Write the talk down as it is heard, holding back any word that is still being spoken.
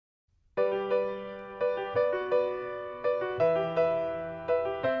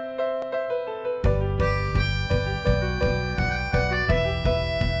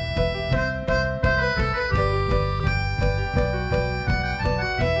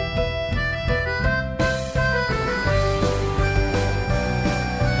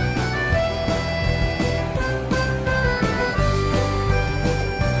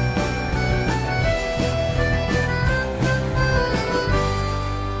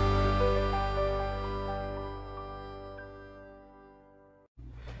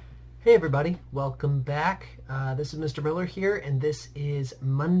Hey everybody, welcome back. This is Mr. Miller here, and this is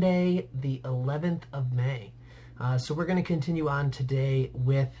Monday, the 11th of May. So we're going to continue on today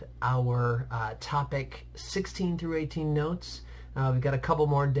with our topic 16 through 18 notes. We've got a couple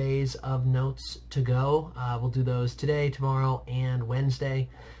more days of notes to go. We'll do those today, tomorrow, and Wednesday.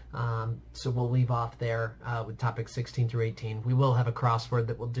 So we'll leave off there with topic 16 through 18. We will have a crossword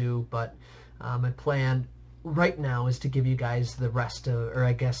that we'll do, but my plan right now is to give you guys the rest of, or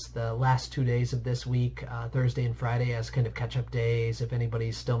I guess the last 2 days of this week, Thursday and Friday, as kind of catch-up days. If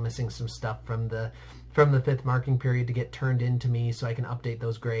anybody's still missing some stuff from the fifth marking period to get turned into me, so I can update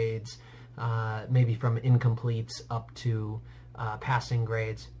those grades, maybe from incompletes up to passing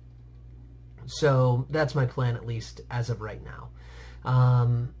grades. So that's my plan, at least as of right now.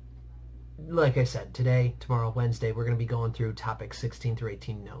 Like I said, today, tomorrow, Wednesday, we're going to be going through topics 16 through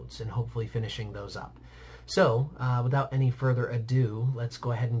 18 notes and hopefully finishing those up. So, without any further ado, let's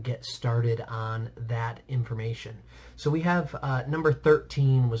go ahead and get started on that information. So we have number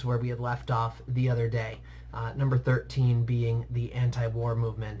 13 was where we had left off the other day. Number 13 being the anti-war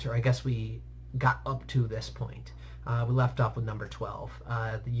movement, or I guess we got up to this point. We left off with number 12.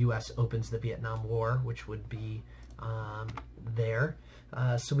 The U.S. opens the Vietnam War, which would be there.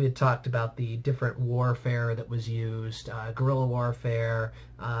 So we had talked about the different warfare that was used, guerrilla warfare.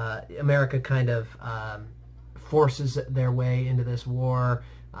 America kind of forces their way into this war.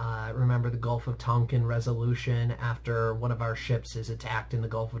 Remember the Gulf of Tonkin resolution after one of our ships is attacked in the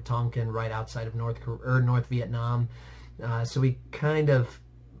Gulf of Tonkin right outside of North Vietnam. So we kind of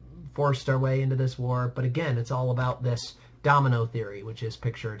forced our way into this war. But again, it's all about this domino theory, which is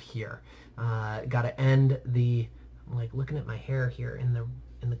pictured here. Got to end the... I'm like looking at my hair here in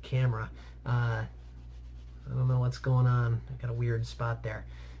the camera. I don't know what's going on. I got a weird spot there.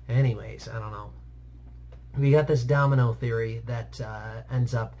 Anyways, I don't know. We got this domino theory that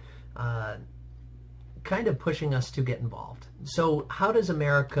ends up kind of pushing us to get involved. So how does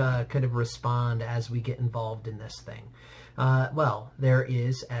America kind of respond as we get involved in this thing? Well, there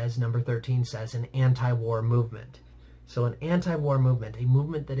is, as number 13 says, an anti-war movement. So an anti-war movement, a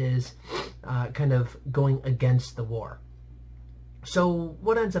movement that is kind of going against the war. So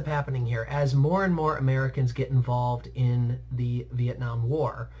what ends up happening here, as more and more Americans get involved in the Vietnam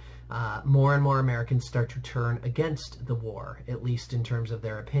War, more and more Americans start to turn against the war, at least in terms of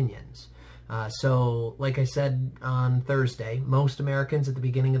their opinions. So like I said on Thursday, most Americans at the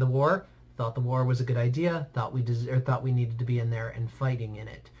beginning of the war thought the war was a good idea, thought we needed to be in there and fighting in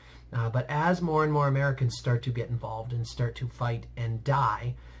it. But as more and more Americans start to get involved and start to fight and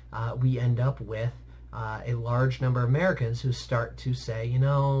die, we end up with a large number of Americans who start to say, you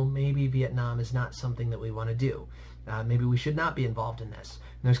know, maybe Vietnam is not something that we want to do. Maybe we should not be involved in this.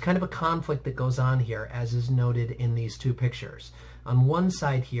 And there's kind of a conflict that goes on here, as is noted in these two pictures. On one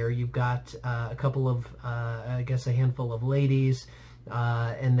side here, you've got a couple of, I guess a handful of ladies,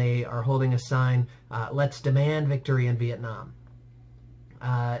 and they are holding a sign, "Let's demand victory in Vietnam."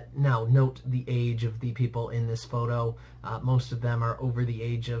 Now, note the age of the people in this photo. Most of them are over the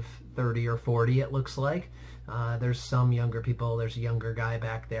age of 30 or 40, it looks like. There's some younger people. There's a younger guy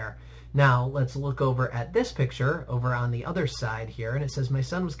back there. Now, let's look over at this picture over on the other side here, and it says, "My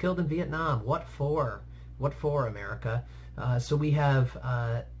son was killed in Vietnam. What for? What for, America?" So we have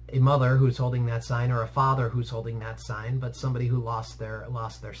a mother who's holding that sign, or a father who's holding that sign, but somebody who lost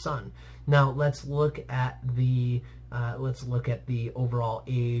their son. Now, let's look at the overall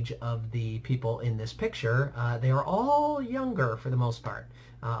age of the people in this picture. They are all younger for the most part.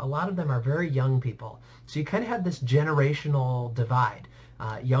 A lot of them are very young people. So you kind of have this generational divide.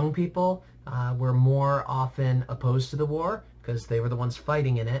 Young people were more often opposed to the war because they were the ones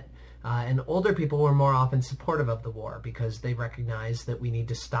fighting in it. And older people were more often supportive of the war because they recognized that we need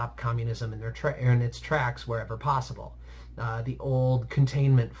to stop communism in its tracks wherever possible. The old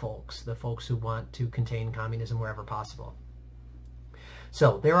containment folks, the folks who want to contain communism wherever possible.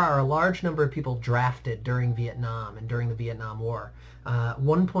 So there are a large number of people drafted during Vietnam and during the Vietnam War.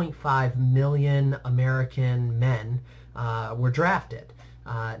 1.5 million American men were drafted.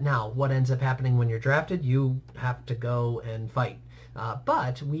 Now, what ends up happening when you're drafted? You have to go and fight.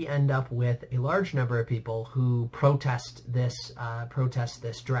 But we end up with a large number of people who protest this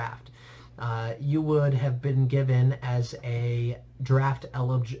draft. You would have been given, as a draft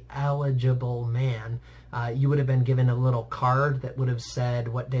eligible man, you would have been given a little card that would have said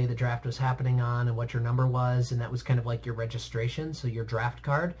what day the draft was happening on and what your number was, and that was kind of like your registration, so your draft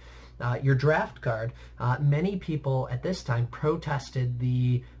card. Many people at this time protested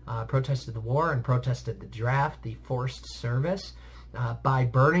the war and protested the draft, the forced service, by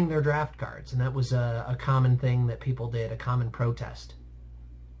burning their draft cards, and that was a common thing that people did, a common protest.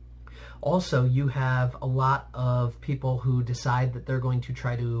 Also, you have a lot of people who decide that they're going to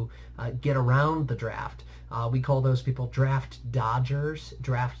try to get around the draft. We call those people draft dodgers.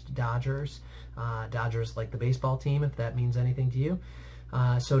 Dodgers like the baseball team, if that means anything to you.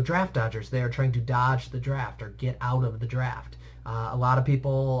 So draft dodgers, they are trying to dodge the draft or get out of the draft. A lot of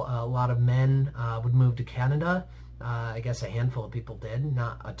people, a lot of men would move to Canada. I guess a handful of people did,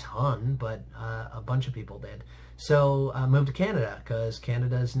 not a ton, but a bunch of people did. So move to Canada, because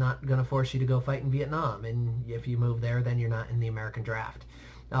Canada is not going to force you to go fight in Vietnam, and if you move there, then you're not in the American draft.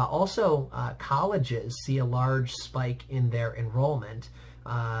 Also, colleges see a large spike in their enrollment.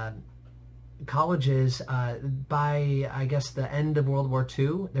 Colleges, by, I guess, the end of World War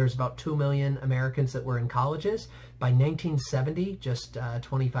II, there's about 2 million Americans that were in colleges. By 1970, just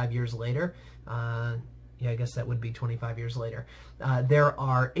 25 years later, yeah, I guess that would be 25 years later, there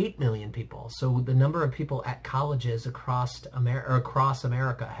are 8 million people. So the number of people at colleges across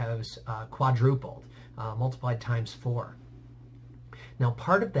America has quadrupled, multiplied times 4. Now,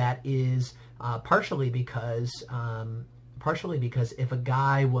 part of that is partially because if a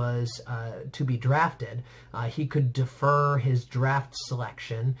guy was to be drafted, he could defer his draft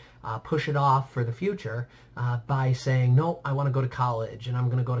selection, push it off for the future by saying, no, I want to go to college, and I'm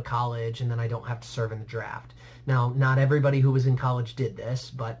going to go to college, and then I don't have to serve in the draft. Now, not everybody who was in college did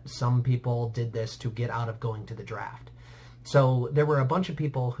this, but some people did this to get out of going to the draft. So there were a bunch of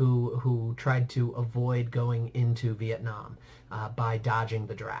people who tried to avoid going into Vietnam by dodging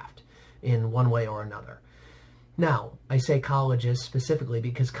the draft in one way or another. Now, I say colleges specifically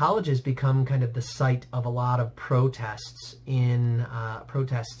because colleges become kind of the site of a lot of protests in, I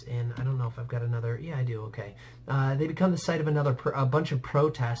don't know if I've got another, yeah, I do, okay. They become the site of a bunch of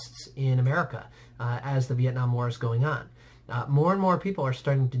protests in America as the Vietnam War is going on. More and more people are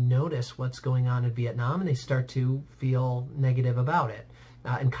starting to notice what's going on in Vietnam, and they start to feel negative about it.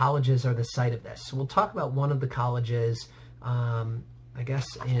 And colleges are the site of this. So we'll talk about one of the colleges, I guess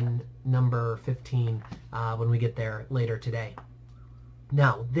in number 15 when we get there later today.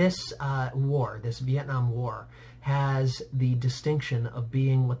 Now, this war, this Vietnam War, has the distinction of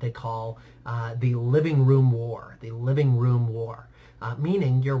being what they call the living room war,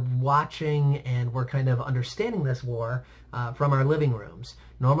 meaning you're watching and we're kind of understanding this war from our living rooms.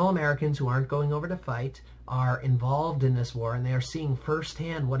 Normal Americans who aren't going over to fight are involved in this war, and they are seeing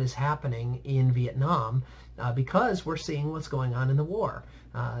firsthand what is happening in Vietnam because we're seeing what's going on in the war.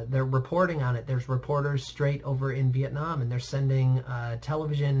 They're reporting on it. There's reporters straight over in Vietnam, and they're sending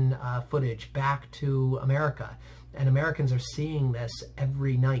television footage back to America. And Americans are seeing this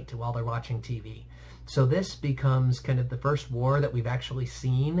every night while they're watching TV. So this becomes kind of the first war that we've actually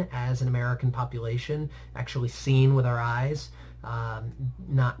seen as an American population, actually seen with our eyes,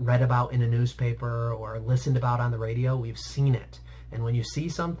 not read about in a newspaper or listened about on the radio. We've seen it. And when you see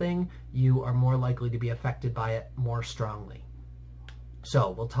something, you are more likely to be affected by it more strongly.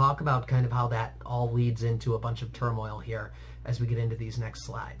 So we'll talk about kind of how that all leads into a bunch of turmoil here as we get into these next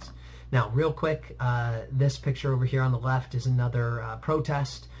slides. Now, real quick, this picture over here on the left is another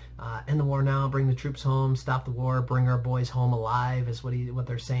protest. End the war now, bring the troops home, stop the war, bring our boys home alive is what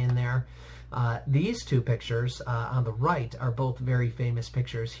they're saying there. These two pictures on the right are both very famous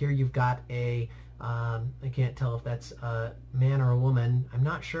pictures. Here you've got a, I can't tell if that's a man or a woman, I'm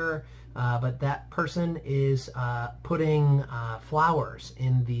not sure, but that person is putting flowers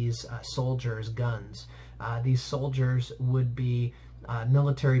in these soldiers' guns. These soldiers would be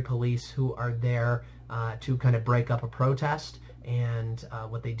military police who are there to kind of break up a protest. And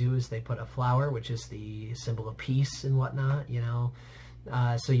what they do is they put a flower, which is the symbol of peace and whatnot, you know.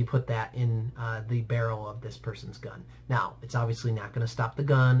 So you put that in the barrel of this person's gun. Now, it's obviously not going to stop the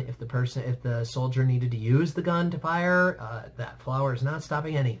gun. If the soldier needed to use the gun to fire, that flower is not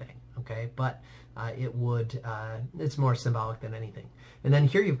stopping anything. Okay, but it would. It's more symbolic than anything. And then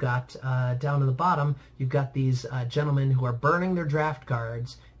here you've got down at the bottom, you've got these gentlemen who are burning their draft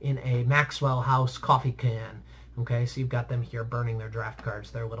cards in a Maxwell House coffee can. Okay, so you've got them here burning their draft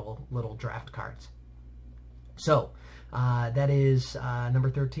cards, their little draft cards. So that is number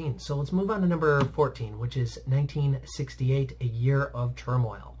 13. So let's move on to number 14, which is 1968, a year of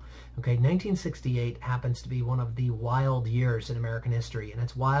turmoil. Okay, 1968 happens to be one of the wild years in American history, and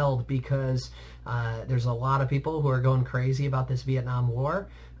it's wild because there's a lot of people who are going crazy about this Vietnam War,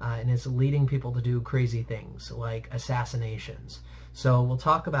 and it's leading people to do crazy things like assassinations. So we'll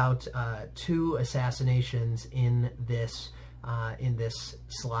talk about 2 assassinations in this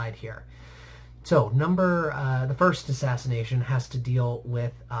slide here. So the first assassination has to deal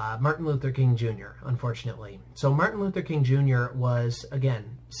with Martin Luther King Jr., unfortunately. So Martin Luther King Jr. was,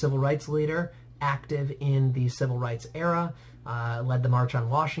 again, civil rights leader, active in the civil rights era, led the March on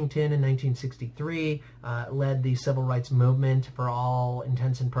Washington in 1963, led the civil rights movement for all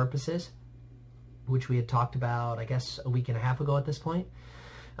intents and purposes, which we had talked about, I guess, a week and a half ago at this point.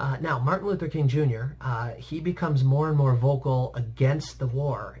 Now, Martin Luther King Jr., he becomes more and more vocal against the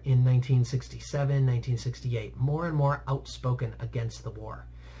war in 1967, 1968, more and more outspoken against the war.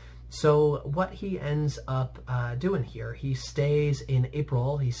 So what he ends up doing here, he stays in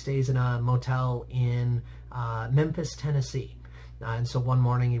April, he stays in a motel in Memphis, Tennessee. And so one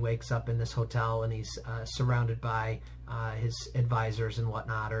morning he wakes up in this hotel and he's surrounded by his advisors and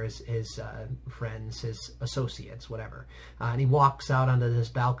whatnot, or his friends, his associates, whatever. And he walks out onto this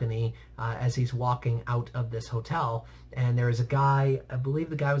balcony as he's walking out of this hotel, and there is a guy, I believe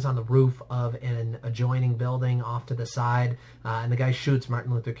the guy was on the roof of an adjoining building off to the side, and the guy shoots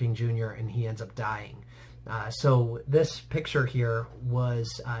Martin Luther King Jr. and he ends up dying. So this picture here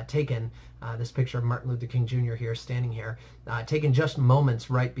was taken, this picture of Martin Luther King Jr. here, standing here, taken just moments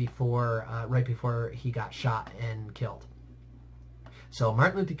right before he got shot and killed. So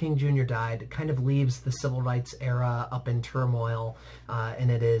Martin Luther King Jr. died, kind of leaves the civil rights era up in turmoil, and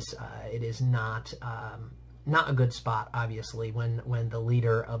it is not a good spot, obviously, when the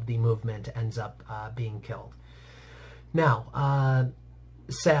leader of the movement ends up being killed. Now,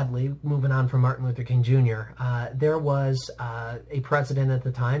 sadly, moving on from Martin Luther King Jr., there was a president at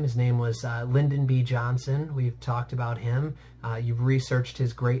the time. His name was Lyndon B. Johnson. We've talked about him. You've researched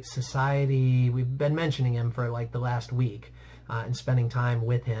his Great Society. We've been mentioning him for like the last week and spending time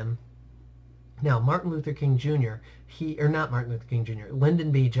with him. Now, Martin Luther King Jr.,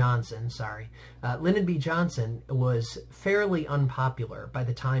 Lyndon B. Johnson, sorry. Lyndon B. Johnson was fairly unpopular by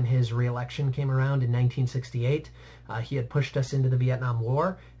the time his re-election came around in 1968. He had pushed us into the Vietnam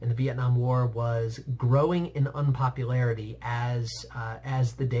War, and the Vietnam War was growing in unpopularity as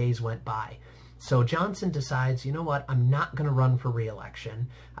the days went by. So Johnson decides, you know what, I'm not going to run for re-election.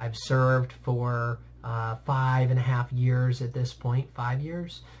 I've served for 5.5 years at this point, 5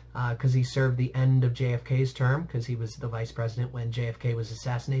 years, because he served the end of JFK's term, because he was the vice president when JFK was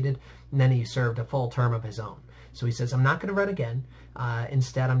assassinated, and then he served a full term of his own. So he says, I'm not going to run again.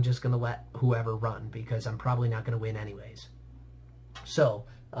 Instead, I'm just going to let whoever run, because I'm probably not going to win anyways. So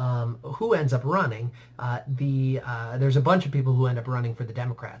who ends up running? There's a bunch of people who end up running for the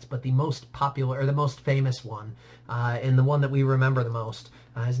Democrats, but the most popular, or the most famous one, and the one that we remember the most,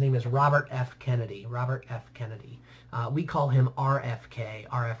 his name is Robert F. Kennedy. Robert F. Kennedy. We call him RFK.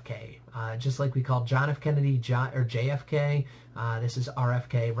 RFK. Just like we call John F. Kennedy or JFK. This is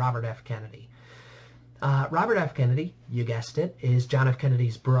RFK, Robert F. Kennedy. Robert F. Kennedy, you guessed it, is John F.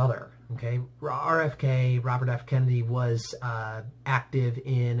 Kennedy's brother. Okay, RFK, Robert F. Kennedy, was active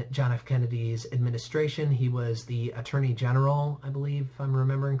in John F. Kennedy's administration. He was the Attorney General, I believe, if I'm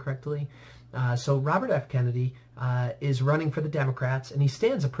remembering correctly. So Robert F. Kennedy is running for the Democrats, and he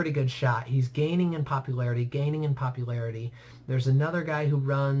stands a pretty good shot. He's gaining in popularity, There's another guy who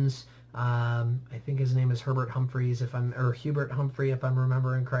runs, I think his name is Hubert Humphrey, if I'm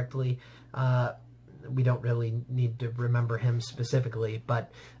remembering correctly. We don't really need to remember him specifically,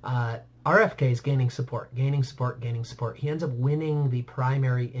 but RFK is gaining support. He ends up winning the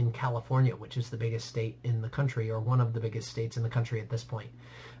primary in California, which is the biggest state in the country, or one of the biggest states in the country at this point.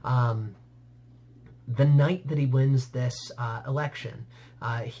 The night that he wins this election,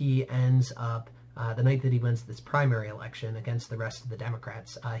 he ends up, the night that he wins this primary election against the rest of the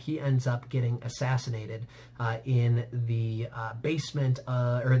Democrats, he ends up getting assassinated in the basement,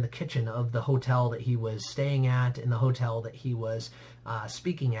 or in the kitchen of the hotel that he was staying at, in the hotel that he was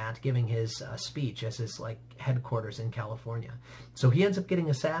speaking at, giving his speech as his headquarters in California. So he ends up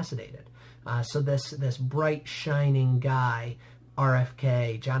getting assassinated. So this bright, shining guy,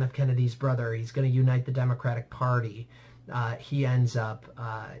 RFK, John F. Kennedy's brother, he's going to unite the Democratic Party. He ends up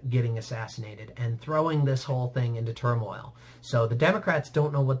getting assassinated and throwing this whole thing into turmoil. So the Democrats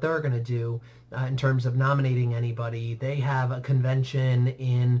don't know what they're going to do in terms of nominating anybody. They have a convention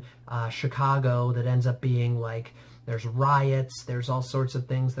in Chicago that ends up being there's riots, there's all sorts of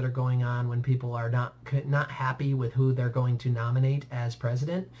things that are going on when people are not happy with who they're going to nominate as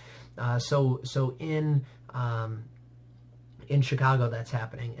president. So in Chicago, that's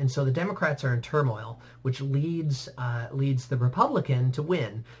happening. And so the Democrats are in turmoil, which leads the Republican to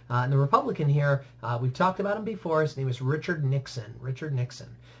win. And the Republican here, we've talked about him before. His name is Richard Nixon. Richard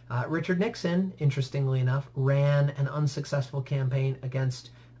Nixon, interestingly enough, ran an unsuccessful campaign against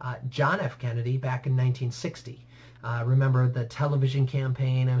John F. Kennedy back in 1960. Remember the television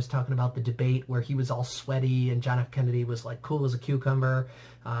campaign? I was talking about the debate where he was all sweaty and John F. Kennedy was cool as a cucumber.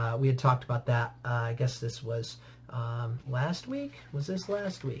 We had talked about that. I guess this was last week? Was this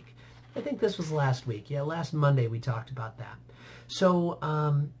last week? I think this was last week. Yeah, last Monday we talked about that. So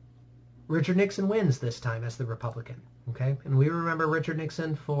Richard Nixon wins this time as the Republican. Okay, and we remember Richard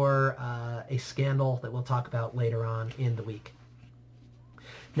Nixon for a scandal that we'll talk about later on in the week.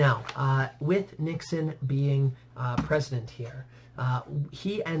 Now, with Nixon being president here,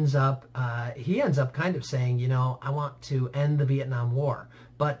 he ends up kind of saying, you know, I want to end the Vietnam War.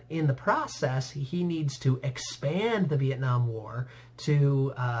 But in the process, he needs to expand the Vietnam War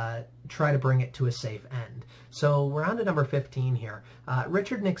to try to bring it to a safe end. So we're on to number 15 here.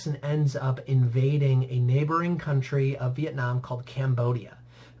 Richard Nixon ends up invading a neighboring country of Vietnam called Cambodia.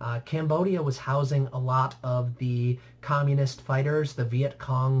 Cambodia was housing a lot of the communist fighters, the Viet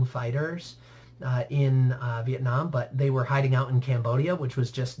Cong fighters in Vietnam, but they were hiding out in Cambodia, which was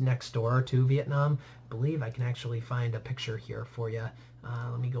just next door to Vietnam. I believe I can actually find a picture here for you.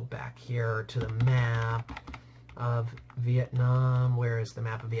 Let me go back here to the map of Vietnam. Where is the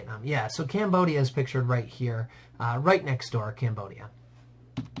map of Vietnam? Yeah, so Cambodia is pictured right here, right next door, Cambodia.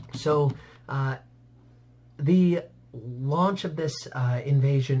 So the launch of this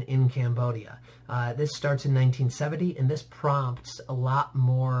invasion in Cambodia. This starts in 1970, and this prompts a lot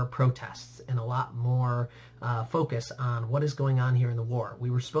more protests and a lot more focus on what is going on here in the war. We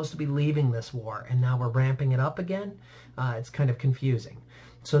were supposed to be leaving this war, and now we're ramping it up again. It's kind of confusing.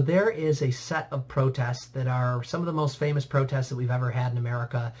 So there is a set of protests that are some of the most famous protests that we've ever had in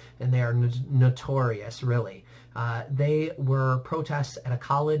America, and they are notorious, really. They were protests at a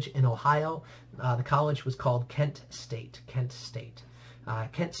college in Ohio. The college was called Kent State,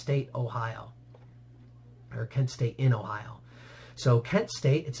 Ohio, or Kent State in Ohio. So Kent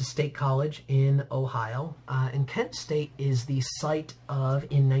State, it's a state college in Ohio, and Kent State is the site of,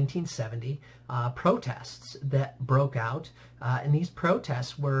 in 1970, protests that broke out, and these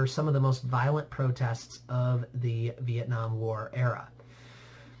protests were some of the most violent protests of the Vietnam War era.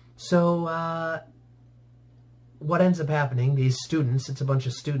 So what ends up happening, these students, it's a bunch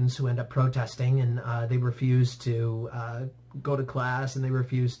of students who end up protesting, and they refuse to go to class, and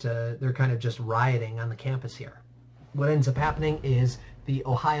they're kind of just rioting on the campus here. What ends up happening is the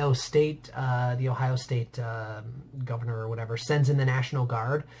Ohio State governor or whatever sends in the National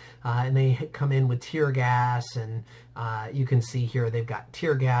Guard, and they come in with tear gas, and you can see here they've got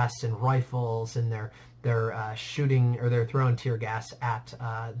tear gas and rifles, and they're shooting, or they're throwing tear gas at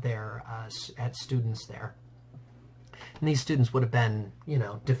at students there. And these students would have been, you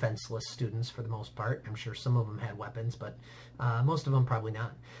know, defenseless students for the most part. I'm sure some of them had weapons, but most of them probably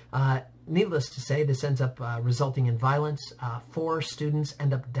not. Needless to say, this ends up resulting in violence. 4 students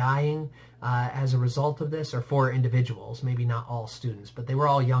end up dying as a result of this, or 4 individuals, maybe not all students, but they were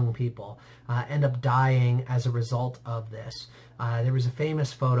all young people, end up dying as a result of this. There was a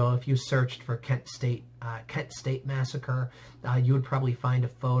famous photo. If you searched for Kent State massacre, you would probably find a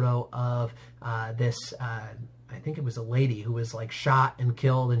photo of this I think it was a lady who was like shot and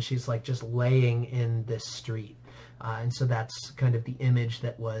killed, and she's like just laying in this street. And so that's kind of the image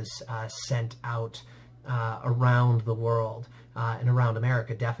that was sent out around the world and around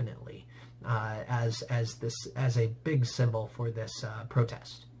America, definitely, as a big symbol for this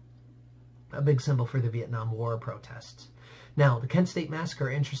protest, a big symbol for the Vietnam War protests. Now, the Kent State Massacre,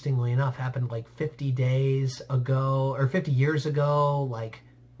 interestingly enough, happened like 50 days ago, or 50 years ago, like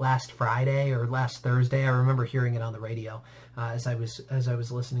last Friday or last Thursday. I remember hearing it on the radio as I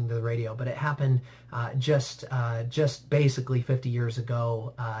was listening to the radio. But it happened just basically 50 years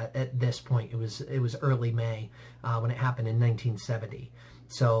ago. At this point, it was early May when it happened in 1970.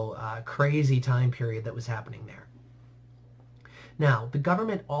 So crazy time period that was happening there. Now, the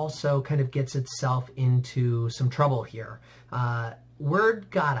government also kind of gets itself into some trouble here.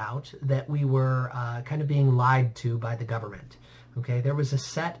 Word got out that we were kind of being lied to by the government. Okay, there was a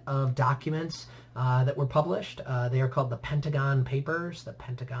set of documents that were published. They are called the Pentagon Papers. The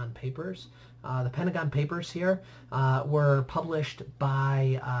Pentagon Papers. The Pentagon Papers here were published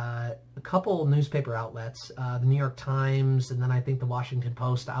by a couple newspaper outlets, the New York Times, and then I think the Washington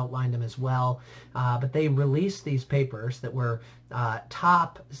Post outlined them as well. But they released these papers that were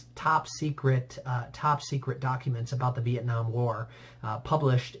top secret documents about the Vietnam War,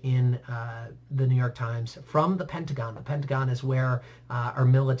 published in the New York Times from the Pentagon. The Pentagon is where our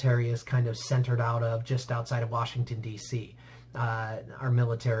military is kind of centered out of, just outside of Washington, D.C. Our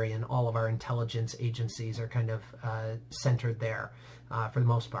military and all of our intelligence agencies are kind of centered there for the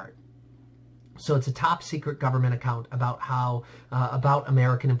most part. So it's a top secret government account about how about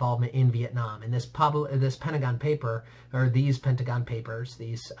American involvement in Vietnam. And this Pentagon paper, or these Pentagon Papers,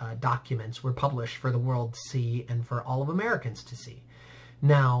 these documents were published for the world to see and for all of Americans to see.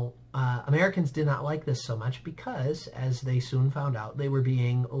 Now, Americans did not like this so much because, as they soon found out, they were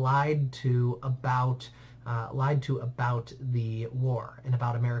being lied to about the war and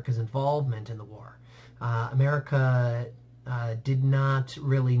about America's involvement in the war. America did not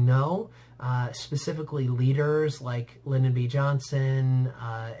really know, specifically leaders like Lyndon B. Johnson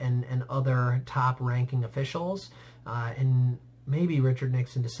and other top-ranking officials, and maybe Richard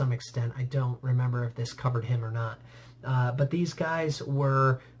Nixon to some extent. I don't remember if this covered him or not. But these guys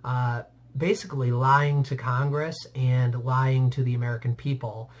were basically lying to Congress and lying to the American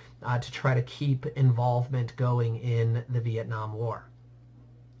people to try to keep involvement going in the Vietnam War.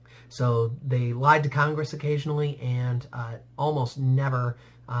 So they lied to Congress occasionally and almost never,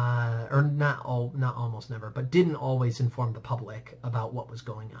 or not almost never, but didn't always inform the public about what was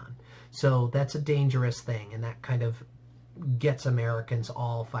going on. So that's a dangerous thing, and that kind of gets Americans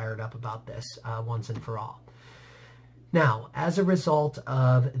all fired up about this once and for all. Now, as a result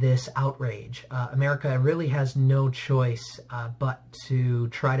of this outrage, America really has no choice but to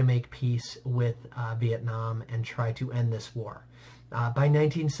try to make peace with Vietnam and try to end this war. By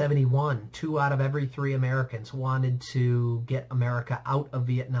 1971, 2 out of every 3 Americans wanted to get America out of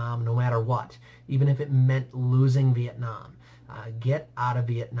Vietnam no matter what, even if it meant losing Vietnam. Get out of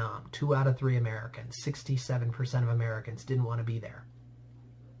Vietnam. 2 out of 3 Americans, 67% of Americans didn't want to be there.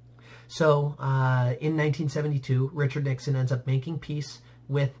 So in 1972, Richard Nixon ends up making peace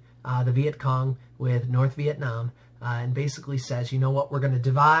with the Viet Cong, with North Vietnam, and basically says, you know what, we're going to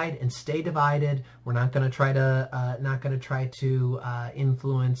divide and stay divided. We're not going to try to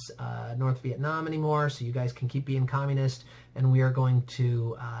influence North Vietnam anymore, so you guys can keep being communist, and we are going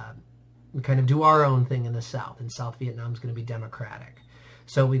to kind of do our own thing in the South, and South Vietnam is going to be democratic.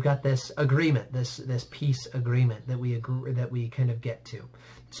 So we've got this agreement, this peace agreement that we kind of get to.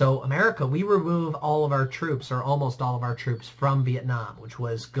 So America, we remove all of our troops, or almost all of our troops, from Vietnam, which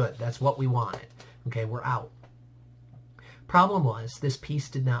was good. That's what we wanted. Okay, we're out. Problem was, this peace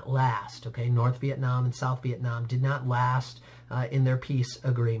did not last. Okay, North Vietnam and South Vietnam did not last in their peace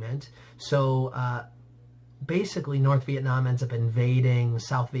agreement. So basically, North Vietnam ends up invading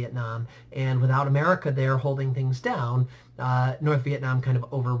South Vietnam, and without America there holding things down, North Vietnam kind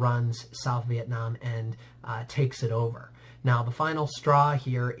of overruns South Vietnam and takes it over. Now, the final straw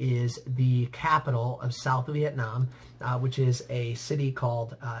here is the capital of South Vietnam, which is a city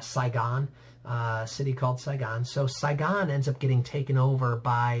called Saigon. So Saigon ends up getting taken over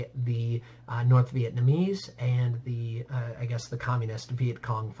by the North Vietnamese and the, I guess, the communist Viet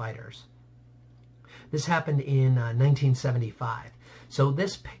Cong fighters. This happened in 1975. So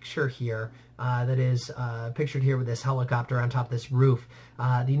this picture here, that is pictured here with this helicopter on top of this roof,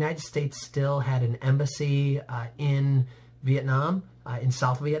 the United States still had an embassy in Vietnam, in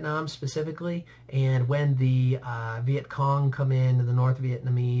South Vietnam specifically, and when the Viet Cong come in, the North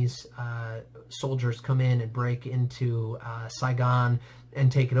Vietnamese soldiers come in and break into Saigon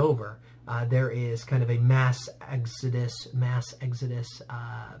and take it over, there is kind of a mass exodus,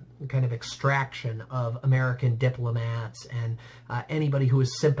 kind of extraction of American diplomats and anybody who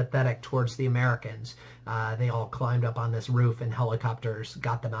was sympathetic towards the Americans. They all climbed up on this roof, and helicopters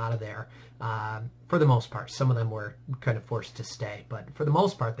got them out of there. For the most part, some of them were kind of forced to stay, but for the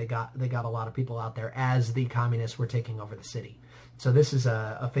most part, they got a lot of people out there as the communists were taking over the city. So this is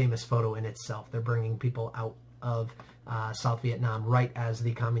a famous photo in itself. They're bringing people out of South Vietnam right as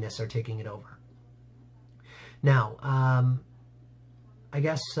the communists are taking it over. Now, I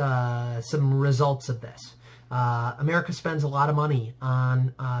guess some results of this. America spends a lot of money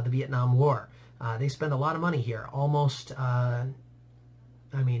on the Vietnam War. They spend a lot of money here, almost, I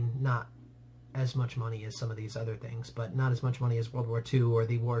mean, not as much money as some of these other things, but not as much money as World War II or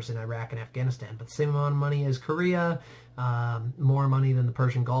the wars in Iraq and Afghanistan, but the same amount of money as Korea, more money than the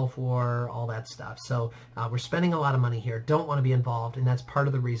Persian Gulf War, all that stuff. So we're spending a lot of money here, don't want to be involved, and that's part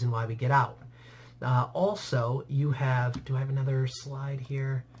of the reason why we get out. Also, you have, do I have another slide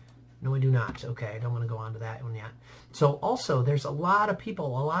here? No, I do not. Okay, I don't want to go on to that one yet. So also, there's a lot of people,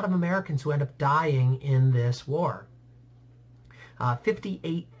 a lot of Americans who end up dying in this war.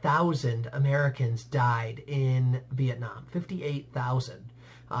 58,000 Americans died in Vietnam. 58,000.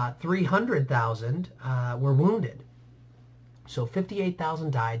 300,000 were wounded. So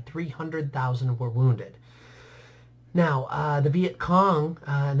 58,000 died, 300,000 were wounded. Now, the Viet Cong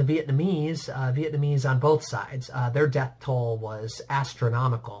and the Vietnamese on both sides, their death toll was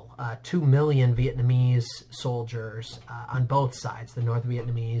astronomical. 2 million Vietnamese soldiers on both sides, the North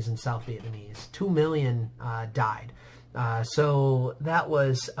Vietnamese and South Vietnamese. 2 million died. So that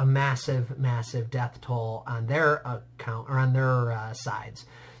was a massive, massive death toll on their account, or on their sides.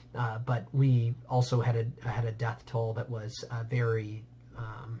 But we also had a death toll that was very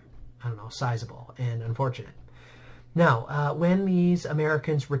I don't know, sizable and unfortunate. Now, when these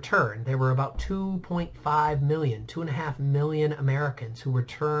Americans returned, there were about 2.5 million, 2.5 million Americans who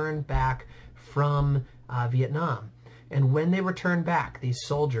returned back from Vietnam. And when they return back, these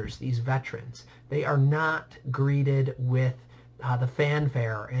soldiers, these veterans, they are not greeted with the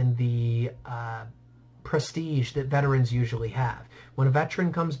fanfare and the prestige that veterans usually have. When a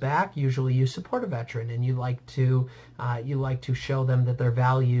veteran comes back, usually you support a veteran and you like to show them that they're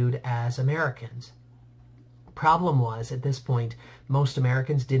valued as Americans. Problem was, at this point, most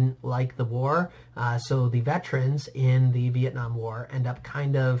Americans didn't like the war, so the veterans in the Vietnam War end up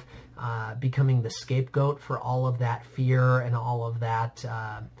kind of becoming the scapegoat for all of that fear and all of that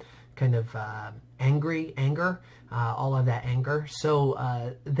anger, all of that anger.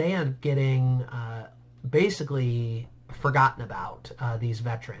 So they end up getting basically forgotten about, these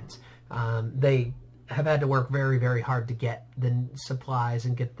veterans. They have had to work very, very hard to get the supplies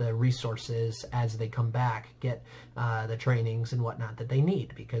and get the resources as they come back, get the trainings and whatnot that they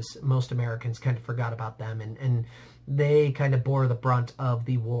need, because most Americans kind of forgot about them, and they kind of bore the brunt of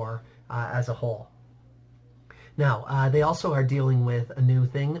the war as a whole. Now, they also are dealing with a new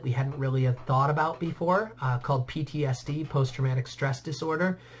thing that we hadn't really thought about before, called PTSD, post-traumatic stress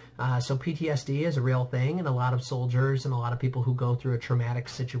disorder. So PTSD is a real thing, and a lot of soldiers and a lot of people who go through a traumatic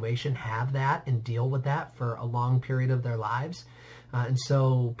situation have that and deal with that for a long period of their lives. And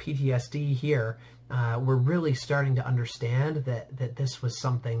so PTSD here, we're really starting to understand that this was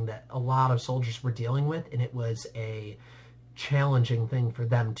something that a lot of soldiers were dealing with, and it was a challenging thing for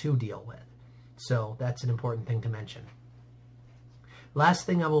them to deal with. So that's an important thing to mention. Last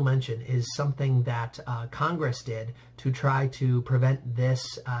thing I will mention is something that Congress did to try to prevent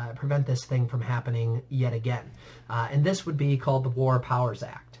this thing from happening yet again. And this would be called the War Powers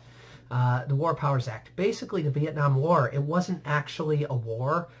Act. The War Powers Act. Basically, the Vietnam War, it wasn't actually a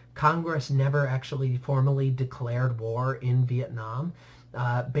war. Congress never actually formally declared war in Vietnam.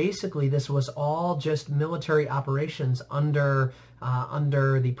 Basically, this was all just military operations under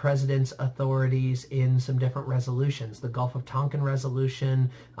the president's authorities in some different resolutions. The Gulf of Tonkin resolution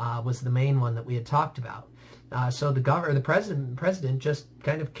was the main one that we had talked about. So the president just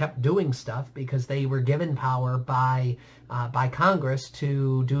kind of kept doing stuff because they were given power by Congress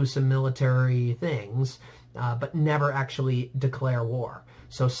to do some military things, but never actually declare war.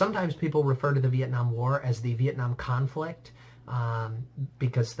 So sometimes people refer to the Vietnam War as the Vietnam conflict,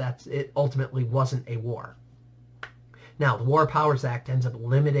 because it ultimately wasn't a war. Now, the War Powers Act ends up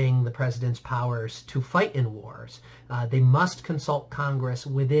limiting the president's powers to fight in wars. They must consult Congress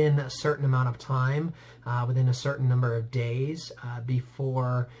within a certain amount of time, within a certain number of days,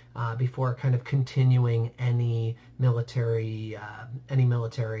 before kind of continuing any military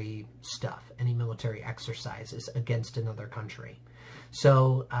stuff, any military exercises against another country.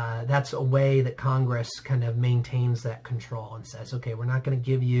 So that's a way that Congress kind of maintains that control and says, okay, we're not going to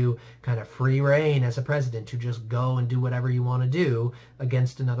give you kind of free reign as a president to just go and do whatever you want to do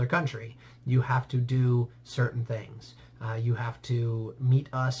against another country. You have to do certain things. You have to meet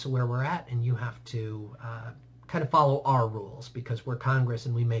us where we're at, and you have to kind of follow our rules because we're Congress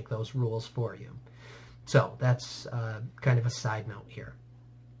and we make those rules for you. So that's kind of a side note here.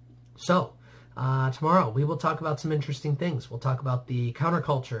 So tomorrow we will talk about some interesting things. We'll talk about the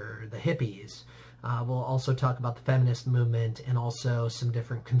counterculture, the hippies. We'll also talk about the feminist movement and also some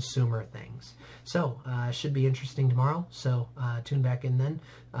different consumer things. So it should be interesting tomorrow. So tune back in then,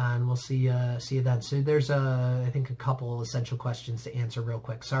 and we'll see you then. So there's I think a couple essential questions to answer real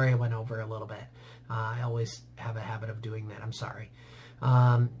quick. Sorry I went over a little bit. I always have a habit of doing that. I'm sorry.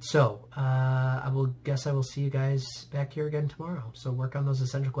 I will see you guys back here again tomorrow. So work on those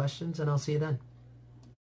essential questions, and I'll see you then.